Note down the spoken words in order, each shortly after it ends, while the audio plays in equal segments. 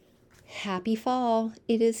Happy fall.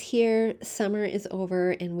 It is here. Summer is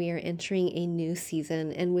over and we are entering a new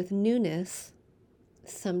season. And with newness,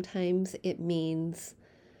 sometimes it means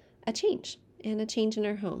a change and a change in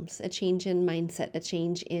our homes, a change in mindset, a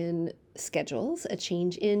change in schedules, a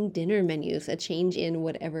change in dinner menus, a change in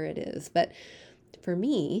whatever it is. But for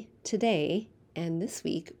me, today and this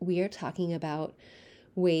week, we are talking about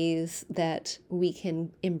ways that we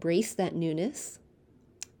can embrace that newness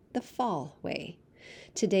the fall way.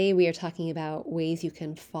 Today, we are talking about ways you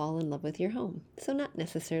can fall in love with your home. So, not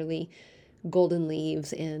necessarily golden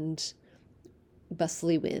leaves and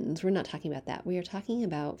bustly winds. We're not talking about that. We are talking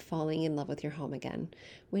about falling in love with your home again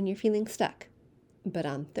when you're feeling stuck. But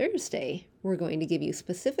on Thursday, we're going to give you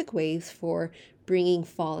specific ways for bringing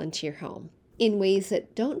fall into your home in ways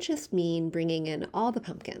that don't just mean bringing in all the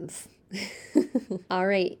pumpkins. All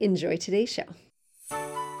right, enjoy today's show.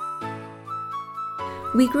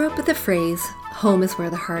 We grew up with the phrase, home is where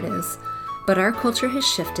the heart is, but our culture has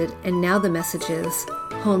shifted and now the message is,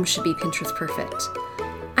 home should be Pinterest perfect.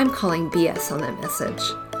 I'm calling BS on that message.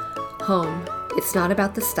 Home, it's not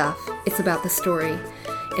about the stuff, it's about the story.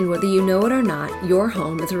 And whether you know it or not, your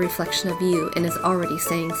home is a reflection of you and is already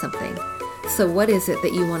saying something. So what is it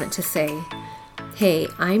that you want it to say? Hey,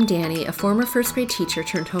 I'm Danny, a former first grade teacher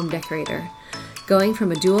turned home decorator. Going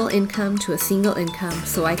from a dual income to a single income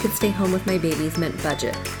so I could stay home with my babies meant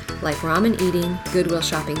budget, like ramen eating, Goodwill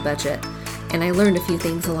shopping budget, and I learned a few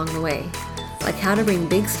things along the way, like how to bring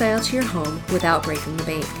big style to your home without breaking the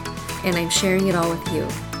bank, and I'm sharing it all with you.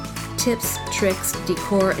 Tips, tricks,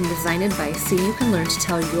 decor, and design advice so you can learn to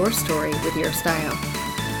tell your story with your style,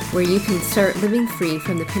 where you can start living free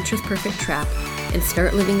from the Pinterest perfect trap and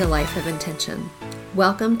start living a life of intention.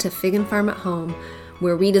 Welcome to Fig and Farm at Home,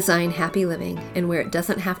 where we design happy living and where it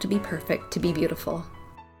doesn't have to be perfect to be beautiful.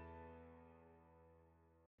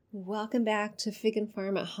 Welcome back to Fig and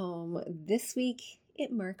Farm at Home. This week,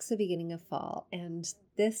 it marks the beginning of fall, and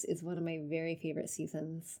this is one of my very favorite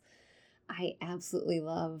seasons. I absolutely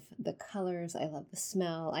love the colors, I love the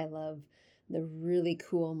smell, I love the really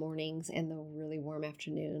cool mornings and the really warm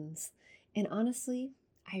afternoons. And honestly,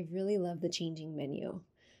 I really love the changing menu.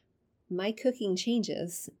 My cooking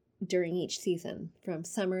changes during each season. From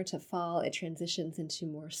summer to fall, it transitions into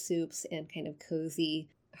more soups and kind of cozy,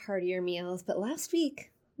 heartier meals. But last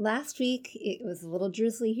week, it was a little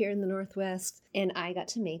drizzly here in the Northwest, and I got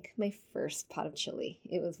to make my first pot of chili.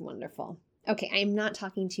 It was wonderful. Okay, I am not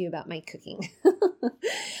talking to you about my cooking.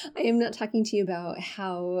 I am not talking to you about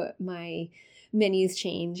how my menus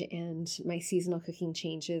change and my seasonal cooking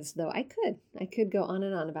changes, though I could go on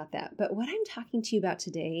and on about that. But what I'm talking to you about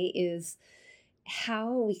today is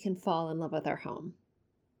how we can fall in love with our home.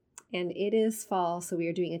 And it is fall, so we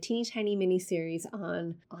are doing a teeny tiny mini series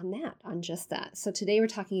on just that. So today we're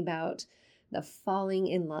talking about the falling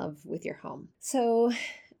in love with your home. So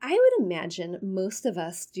I would imagine most of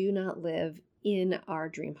us do not live in our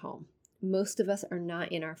dream home. Most of us are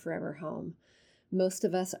not in our forever home. Most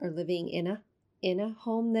of us are living in a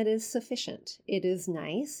home that is sufficient. It is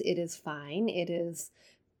nice, it is fine, it is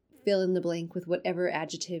fill in the blank with whatever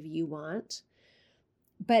adjective you want.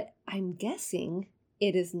 But I'm guessing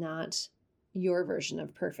it is not your version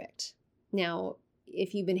of perfect. Now,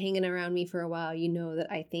 if you've been hanging around me for a while, you know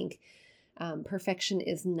that I think perfection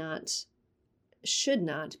should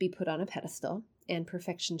not be put on a pedestal, and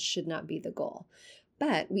perfection should not be the goal.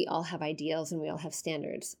 But we all have ideals and we all have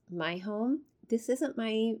standards. My home, this isn't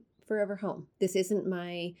my forever home. This isn't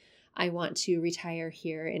I want to retire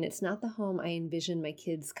here, and it's not the home I envision my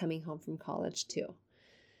kids coming home from college to.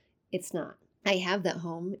 It's not. I have that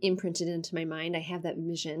home imprinted into my mind. I have that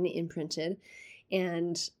vision imprinted,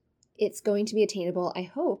 and it's going to be attainable, I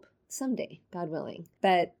hope, someday, God willing.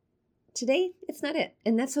 But today, it's not it,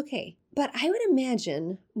 and that's okay. But I would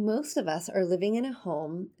imagine most of us are living in a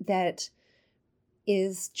home that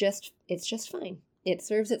is just fine. It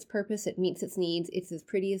serves its purpose. It meets its needs. It's as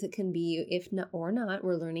pretty as it can be. If not, or not,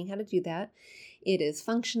 we're learning how to do that. It is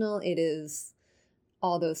functional. It is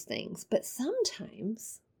all those things. But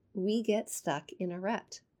sometimes we get stuck in a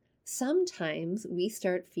rut. Sometimes we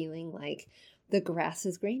start feeling like the grass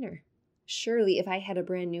is greener. Surely if I had a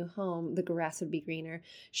brand new home, the grass would be greener.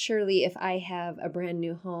 Surely if I have a brand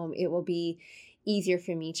new home, it will be easier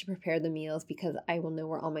for me to prepare the meals because I will know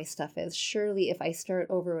where all my stuff is. Surely if I start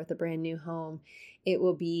over with a brand new home, it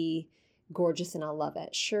will be gorgeous and I'll love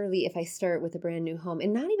it. Surely if I start with a brand new home,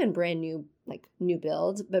 and not even brand new, like new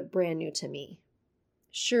build, but brand new to me.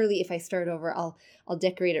 Surely if I start over, I'll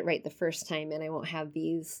decorate it right the first time and I won't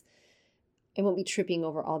be tripping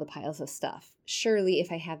over all the piles of stuff. Surely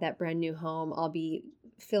if I have that brand new home, I'll be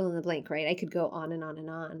fill in the blank, right? I could go on and on and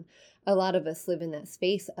on. A lot of us live in that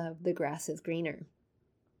space of the grass is greener.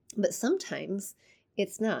 But sometimes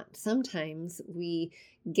it's not. Sometimes we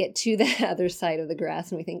get to the other side of the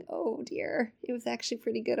grass and we think, oh dear, it was actually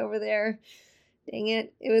pretty good over there. Dang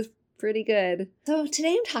it, it was pretty good. So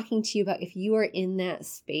today I'm talking to you about if you are in that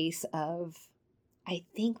space of, I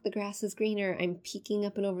think the grass is greener. I'm peeking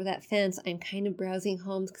up and over that fence. I'm kind of browsing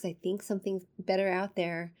homes because I think something's better out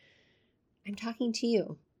there. I'm talking to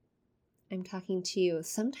you. I'm talking to you.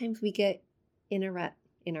 Sometimes we get in a rut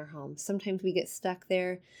in our home. Sometimes we get stuck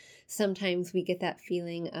there. Sometimes we get that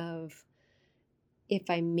feeling of, if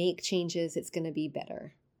I make changes, it's going to be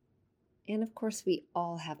better. And of course, we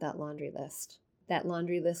all have that laundry list. That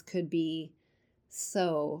laundry list could be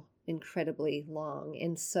so incredibly long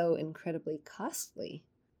and so incredibly costly.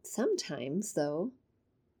 Sometimes, though,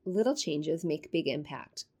 little changes make big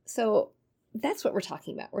impact. So that's what we're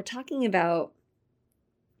talking about. We're talking about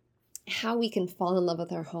how we can fall in love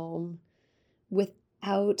with our home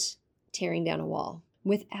without tearing down a wall,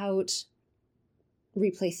 without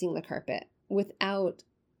replacing the carpet, without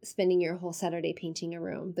spending your whole Saturday painting a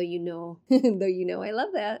room, though you know I love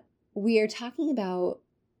that. We are talking about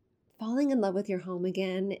falling in love with your home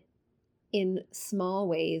again in small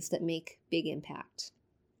ways that make big impact.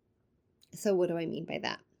 So what do I mean by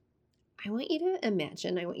that? I want you to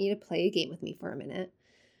imagine, I want you to play a game with me for a minute.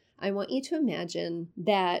 I want you to imagine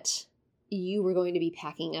that you were going to be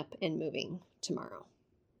packing up and moving tomorrow.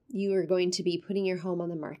 You were going to be putting your home on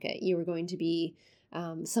the market. You were going to be,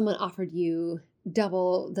 someone offered you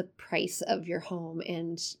double the price of your home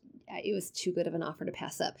and it was too good of an offer to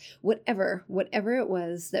pass up. Whatever it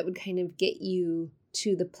was that would kind of get you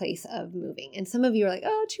to the place of moving. And some of you are like,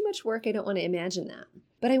 oh, too much work. I don't want to imagine that.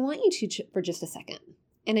 But I want you to, for just a second,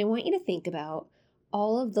 and I want you to think about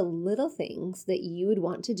all of the little things that you would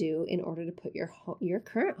want to do in order to put your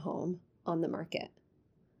current home on the market.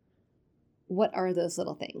 What are those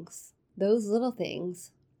little things? Those little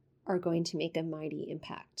things are going to make a mighty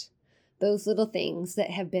impact. Those little things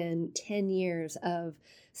that have been 10 years of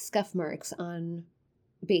scuff marks on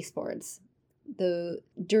baseboards, the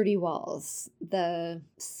dirty walls, the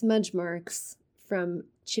smudge marks from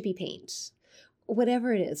chippy paint,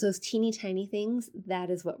 whatever it is, those teeny tiny things, that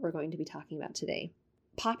is what we're going to be talking about today.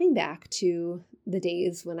 Popping back to the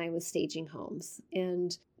days when I was staging homes,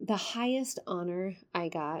 and the highest honor I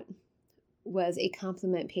got was a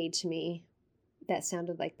compliment paid to me that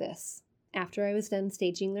sounded like this. After I was done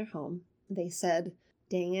staging their home, they said,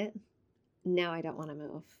 dang it, now I don't want to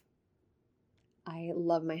move. I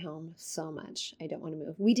love my home so much. I don't want to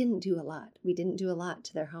move. We didn't do a lot. We didn't do a lot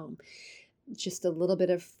to their home. Just a little bit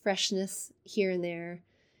of freshness here and there,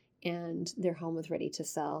 and their home was ready to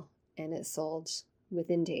sell, and it sold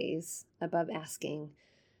within days, above asking.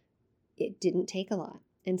 It didn't take a lot.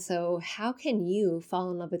 And so how can you fall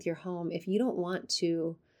in love with your home if you don't want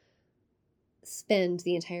to spend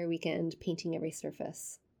the entire weekend painting every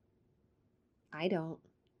surface? I don't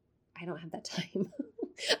have that time.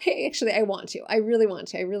 I want to. I really want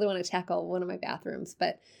to. I really want to tackle one of my bathrooms,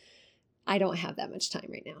 but I don't have that much time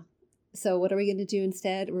right now. So what are we going to do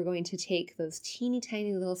instead? We're going to take those teeny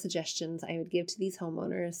tiny little suggestions I would give to these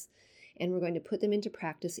homeowners, and we're going to put them into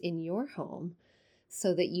practice in your home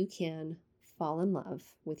so that you can fall in love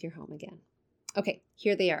with your home again. Okay,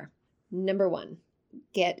 here they are. Number 1,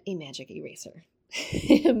 get a magic eraser.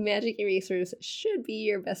 Magic erasers should be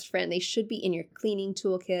your best friend. They should be in your cleaning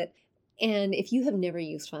toolkit. And if you have never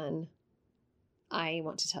used one, I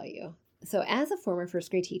want to tell you. So as a former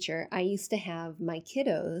first grade teacher, I used to have my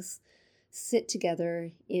kiddos sit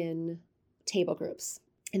together in table groups.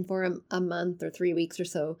 And for a month or 3 weeks or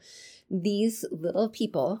so, these little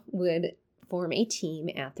people would form a team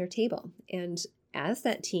at their table. And as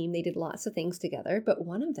that team, they did lots of things together, but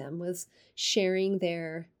one of them was sharing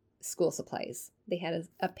their school supplies. They had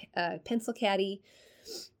a pencil caddy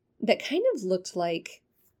that kind of looked like,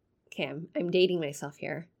 okay, I'm dating myself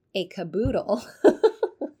here, a caboodle.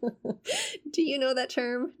 Do you know that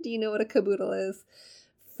term? Do you know what a caboodle is?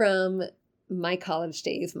 From my college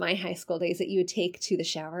days, my high school days that you would take to the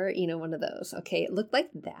shower, one of those. Okay, it looked like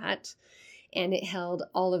that. And it held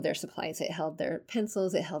all of their supplies. It held their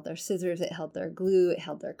pencils, it held their scissors, it held their glue, it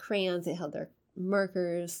held their crayons, it held their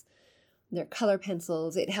markers, their color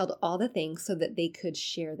pencils. It held all the things so that they could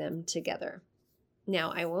share them together.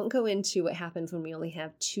 Now, I won't go into what happens when we only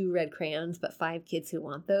have 2 red crayons, but 5 kids who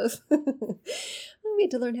want those. We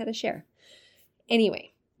had to learn how to share.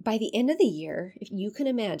 Anyway, by the end of the year, if you can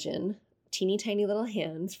imagine teeny tiny little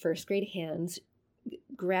hands, first grade hands,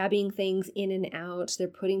 grabbing things in and out, they're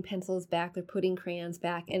putting pencils back, they're putting crayons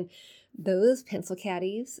back, and those pencil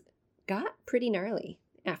caddies got pretty gnarly.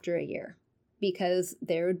 after a year because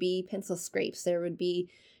there would be pencil scrapes, there would be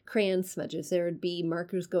crayon smudges, there would be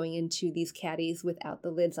markers going into these caddies without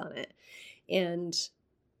the lids on it. And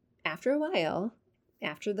after a while,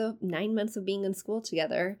 after the 9 months of being in school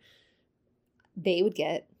together, they would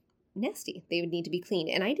get nasty. They would need to be cleaned.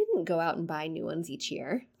 And I didn't go out and buy new ones each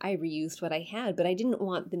year. I reused what I had, but I didn't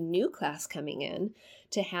want the new class coming in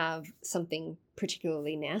to have something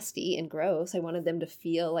particularly nasty and gross. I wanted them to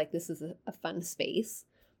feel like this is a fun space.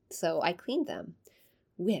 So I cleaned them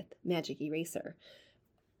with Magic Eraser.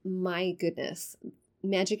 My goodness,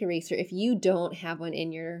 Magic Eraser, if you don't have one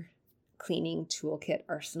in your cleaning toolkit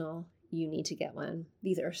arsenal, you need to get one.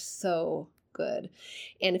 These are so good.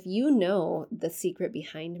 And if you know the secret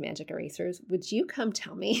behind Magic Erasers, would you come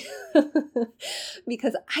tell me?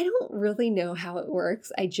 Because I don't really know how it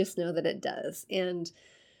works. I just know that it does. And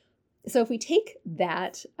so if we take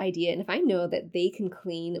that idea, and if I know that they can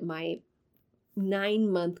clean my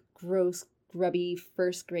 9-month gross, grubby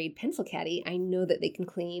first grade pencil caddy, I know that they can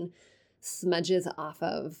clean smudges off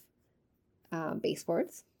of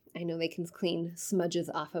baseboards. I know they can clean smudges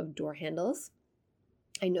off of door handles.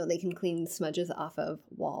 I know they can clean smudges off of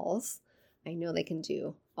walls. I know they can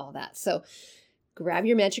do all that. So grab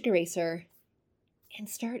your Magic Eraser and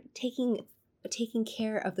start taking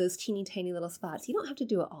care of those teeny tiny little spots. You don't have to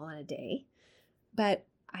do it all in a day, but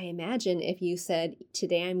I imagine if you said,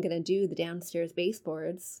 today I'm going to do the downstairs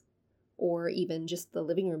baseboards, or even just the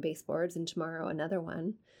living room baseboards, and tomorrow another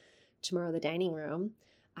one, tomorrow the dining room,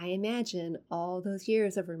 I imagine all those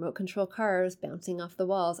years of remote control cars bouncing off the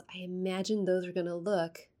walls, I imagine those are going to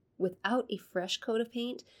look, without a fresh coat of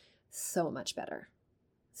paint, so much better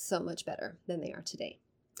than they are today.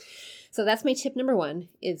 So that's my tip number 1,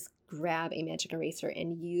 is grab a Magic Eraser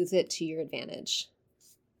and use it to your advantage.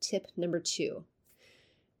 Tip number 2,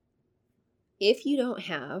 if you don't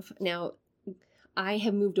have, now I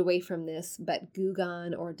have moved away from this, but Goo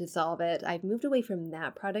Gone or Dissolve It, I've moved away from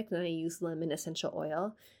that product and I use lemon essential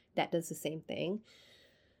oil. That does the same thing.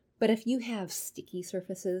 But if you have sticky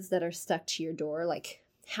surfaces that are stuck to your door, like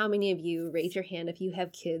how many of you, raise your hand if you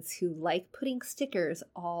have kids who like putting stickers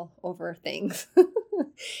all over things.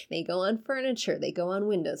 They go on furniture, they go on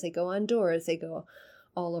windows, they go on doors, they go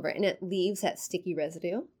all over, and it leaves that sticky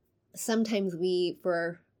residue. Sometimes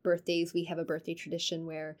for birthdays, we have a birthday tradition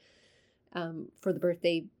where for the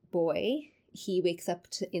birthday boy, he wakes up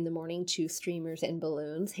in the morning to streamers and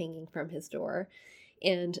balloons hanging from his door.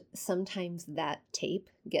 And sometimes that tape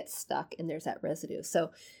gets stuck and there's that residue.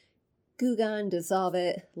 So Goo Gone, Dissolve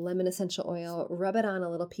It, lemon essential oil, rub it on a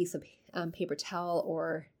little piece of paper towel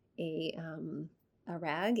or a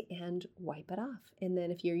rag and wipe it off. And then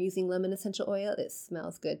if you're using lemon essential oil, it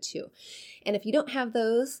smells good too. And if you don't have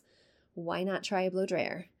those, why not try a blow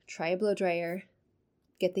dryer? Try a blow dryer.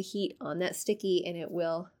 Get the heat on that sticky and it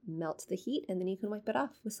will melt the heat, and then you can wipe it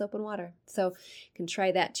off with soap and water. So you can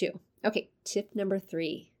try that too. Okay, tip number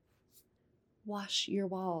 3, wash your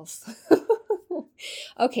walls.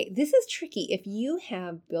 Okay, this is tricky. If you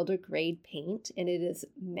have builder grade paint and it is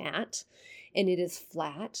matte and it is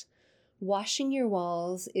flat, washing your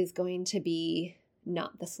walls is going to be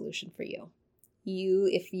not the solution for you.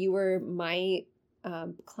 If you were my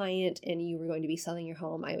client and you were going to be selling your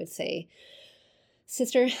home, I would say,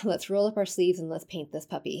 sister, let's roll up our sleeves and let's paint this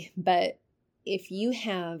puppy. But if you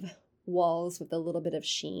have walls with a little bit of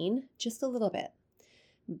sheen, just a little bit,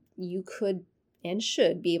 you could and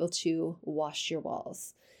should be able to wash your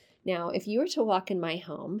walls. Now, if you were to walk in my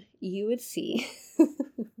home, you would see,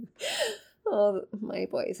 oh, my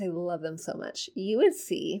boys, I love them so much. You would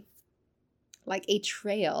see like a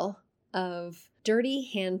trail of dirty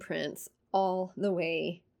handprints all the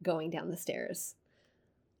way going down the stairs.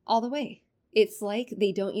 All the way. It's like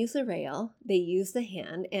they don't use the rail, they use the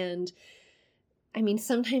hand, and I mean,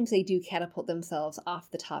 sometimes they do catapult themselves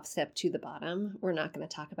off the top step to the bottom. We're not going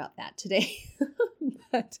to talk about that today.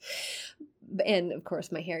 And of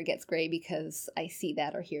course, my hair gets gray because I see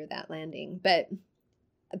that or hear that landing. But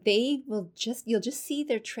you'll just see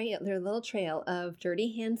their little trail of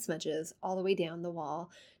dirty hand smudges all the way down the wall,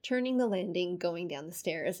 turning the landing, going down the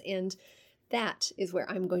stairs. And that is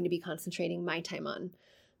where I'm going to be concentrating my time on,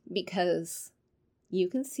 because you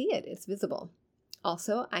can see it. It's visible.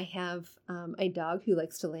 Also, I have a dog who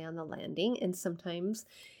likes to lay on the landing, and sometimes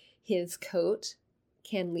his coat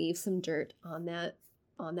can leave some dirt on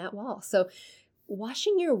that wall. So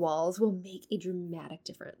washing your walls will make a dramatic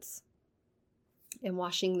difference, and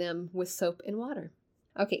washing them with soap and water.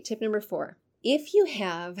 Okay, tip number 4. If you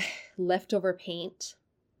have leftover paint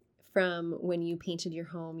from when you painted your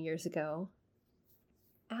home years ago,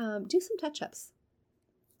 do some touch-ups.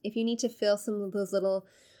 If you need to fill some of those little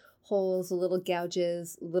holes, little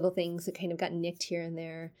gouges, little things that kind of got nicked here and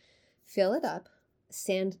there. Fill it up,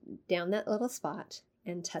 sand down that little spot,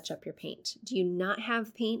 and touch up your paint. Do you not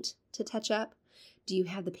have paint to touch up? Do you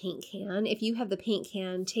have the paint can? If you have the paint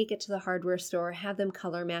can, take it to the hardware store, have them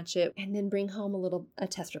color match it, and then bring home a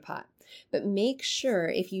tester pot. But make sure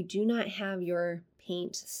if you do not have your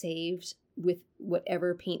paint saved with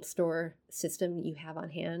whatever paint store system you have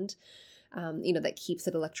on hand, that keeps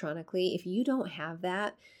it electronically. If you don't have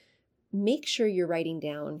that, make sure you're writing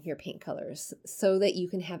down your paint colors so that you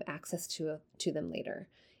can have access to them later.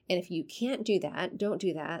 And if you can't do that, don't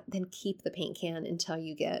do that, then keep the paint can until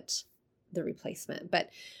you get the replacement. But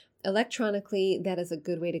electronically, that is a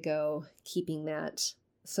good way to go, keeping that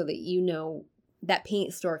so that that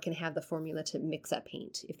paint store can have the formula to mix up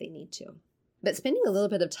paint if they need to. But spending a little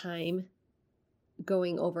bit of time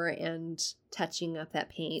going over and touching up that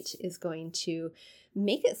paint is going to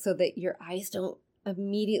make it so that your eyes don't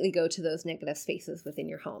immediately go to those negative spaces within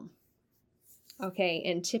your home. Okay,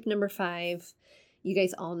 and tip number 5, you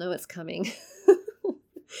guys all know it's coming.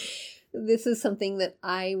 This is something that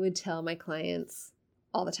I would tell my clients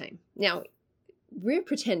all the time. Now, we're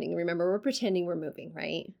pretending we're moving,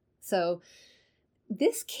 right? So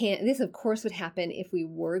this of course would happen if we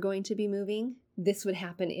were going to be moving. This would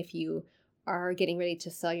happen if you are getting ready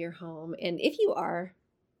to sell your home. And if you are,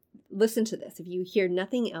 listen to this. If you hear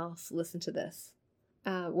nothing else, listen to this.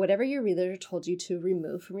 Whatever your realtor told you to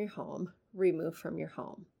remove from your home,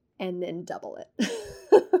 and then double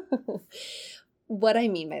it. What I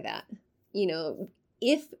mean by that,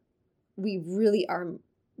 if we really are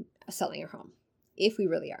selling our home, if we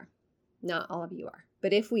really are, not all of you are,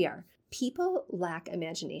 but if we are, people lack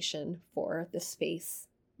imagination for the space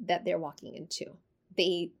that they're walking into.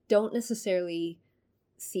 They don't necessarily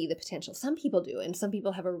see the potential. Some people do, and some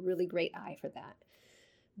people have a really great eye for that.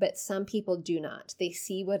 But some people do not. They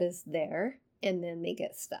see what is there, and then they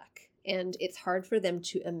get stuck. And it's hard for them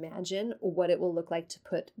to imagine what it will look like to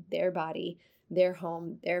put their body, their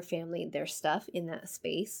home, their family, their stuff in that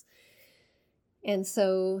space. And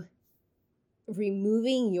so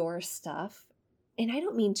removing your stuff, and I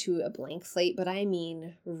don't mean to a blank slate, but I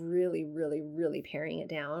mean really, really, really paring it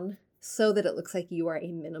down so that it looks like you are a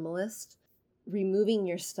minimalist. Removing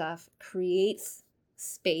your stuff creates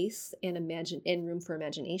space and room for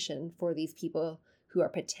imagination for these people who are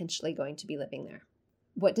potentially going to be living there.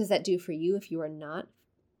 What does that do for you if you are not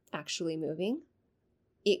actually moving?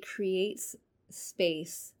 It creates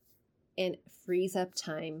space and frees up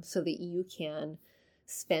time so that you can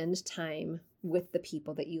spend time with the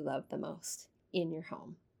people that you love the most in your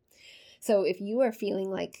home. So if you are feeling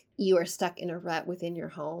like you are stuck in a rut within your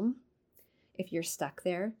home, if you're stuck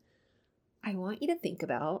there, I want you to think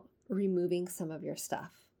about removing some of your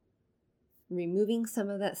stuff. Removing some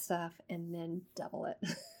of that stuff and then double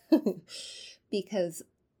it. Because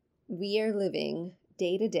we are living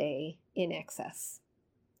day to day in excess.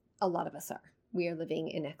 A lot of us are. We are living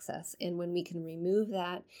in excess. And when we can remove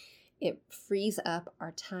that, it frees up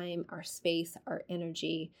our time, our space, our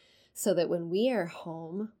energy, so that when we are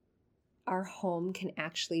home, our home can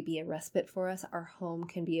actually be a respite for us. Our home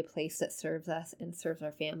can be a place that serves us and serves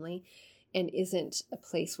our family and isn't a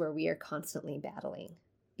place where we are constantly battling,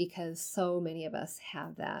 because so many of us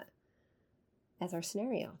have that as our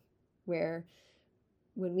scenario, where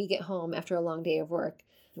when we get home after a long day of work,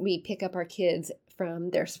 we pick up our kids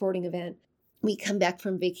from their sporting event, we come back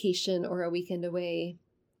from vacation or a weekend away,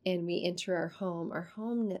 and we enter our home. Our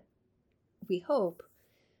home, we hope,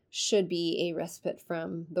 should be a respite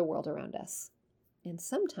from the world around us. And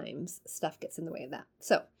sometimes stuff gets in the way of that.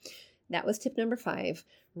 So that was tip number 5.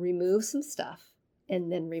 Remove some stuff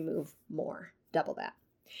and then remove more. Double that.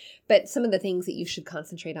 But some of the things that you should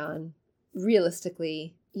concentrate on,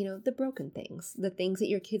 realistically, the broken things, the things that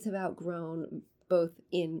your kids have outgrown, both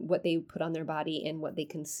in what they put on their body and what they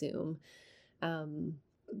consume.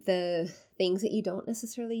 The things that you don't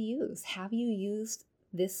necessarily use. Have you used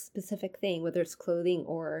this specific thing, whether it's clothing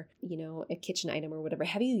or, a kitchen item or whatever?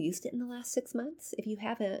 Have you used it in the last 6 months? If you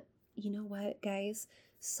haven't, you know what, guys?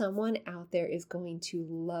 Someone out there is going to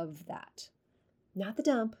love that. Not the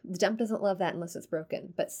dump. The dump doesn't love that unless it's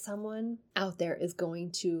broken. But someone out there is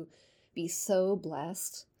going to be so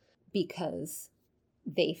blessed because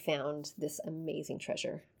they found this amazing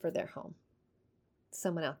treasure for their home.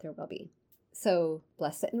 Someone out there will be. So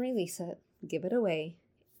bless it and release it. Give it away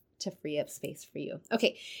to free up space for you.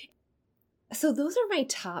 Okay, so those are my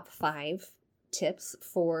top 5 tips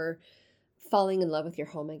for falling in love with your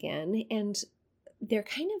home again. And they're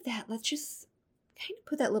kind of that, let's just kind of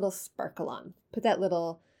put that little sparkle on, put that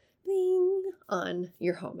little bling on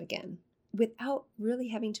your home again without really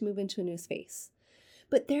having to move into a new space.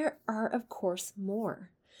 But there are, of course,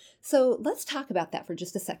 more. So let's talk about that for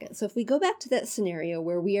just a second. So if we go back to that scenario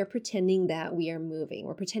where we are pretending that we are moving,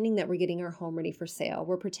 we're pretending that we're getting our home ready for sale,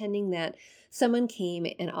 we're pretending that someone came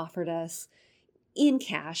and offered us in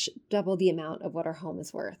cash double the amount of what our home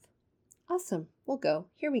is worth. Awesome, we'll go.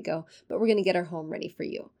 Here we go. But we're going to get our home ready for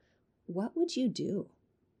you. What would you do?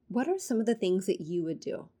 What are some of the things that you would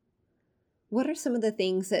do? What are some of the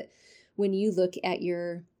things that when you look at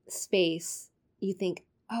your space, you think,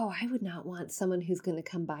 oh, I would not want someone who's going to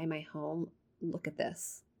come by my home. Look at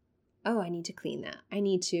this. Oh, I need to clean that.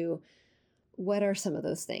 What are some of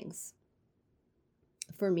those things?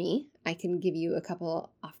 For me, I can give you a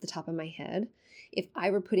couple off the top of my head. If I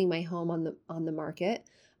were putting my home on the market,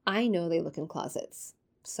 I know they look in closets.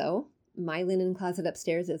 So my linen closet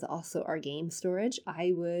upstairs is also our game storage.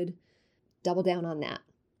 I would double down on that.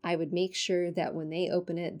 I would make sure that when they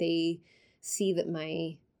open it, they see that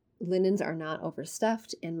my linens are not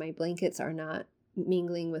overstuffed and my blankets are not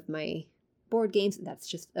mingling with my board games. That's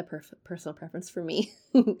just a personal preference for me.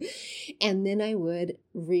 And then I would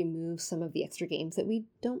remove some of the extra games that we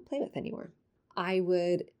don't play with anymore. I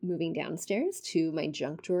would, moving downstairs to my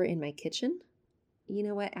junk drawer in my kitchen. You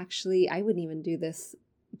know what? Actually, I wouldn't even do this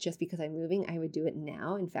just because I'm moving. I would do it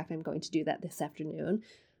now. In fact, I'm going to do that this afternoon.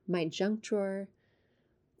 My junk drawer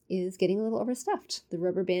is getting a little overstuffed. The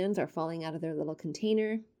rubber bands are falling out of their little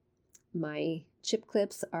container. My chip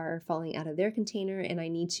clips are falling out of their container, and I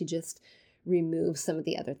need to just remove some of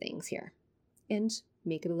the other things here and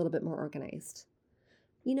make it a little bit more organized.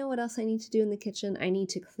 You know what else I need to do in the kitchen? I need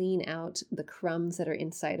to clean out the crumbs that are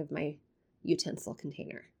inside of my utensil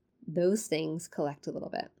container. Those things collect a little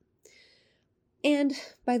bit. And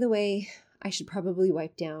by the way, I should probably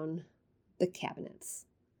wipe down the cabinets.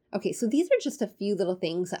 Okay, so these are just a few little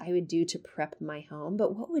things that I would do to prep my home,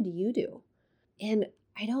 but what would you do? And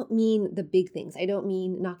I don't mean the big things. I don't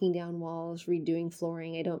mean knocking down walls, redoing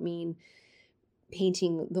flooring. I don't mean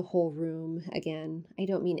painting the whole room again. I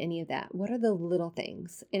don't mean any of that. What are the little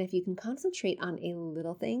things? And if you can concentrate on a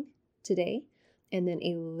little thing today and then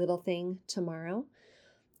a little thing tomorrow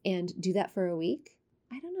and do that for a week,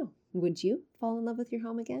 I don't know. Would you fall in love with your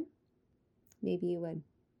home again? Maybe you would.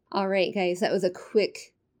 All right, guys, that was a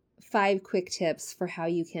 5 quick tips for how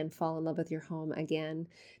you can fall in love with your home again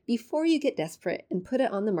before you get desperate and put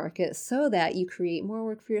it on the market so that you create more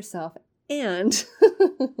work for yourself and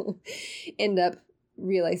end up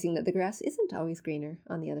realizing that the grass isn't always greener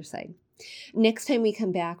on the other side. Next time we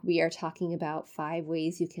come back, we are talking about 5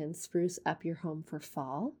 ways you can spruce up your home for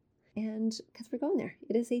fall. And because we're going there,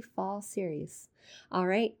 it is a fall series. All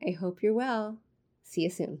right, I hope you're well. See you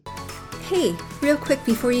soon. Hey, real quick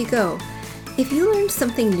before you go, if you learned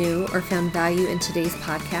something new or found value in today's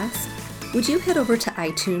podcast, would you head over to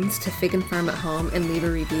iTunes to Fig and Farm at Home and leave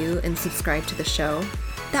a review and subscribe to the show?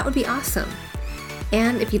 That would be awesome.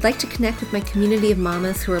 And if you'd like to connect with my community of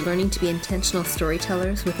mamas who are learning to be intentional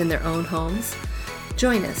storytellers within their own homes,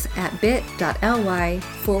 join us at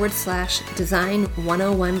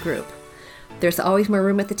bit.ly/design101 group. There's always more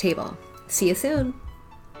room at the table. See you soon.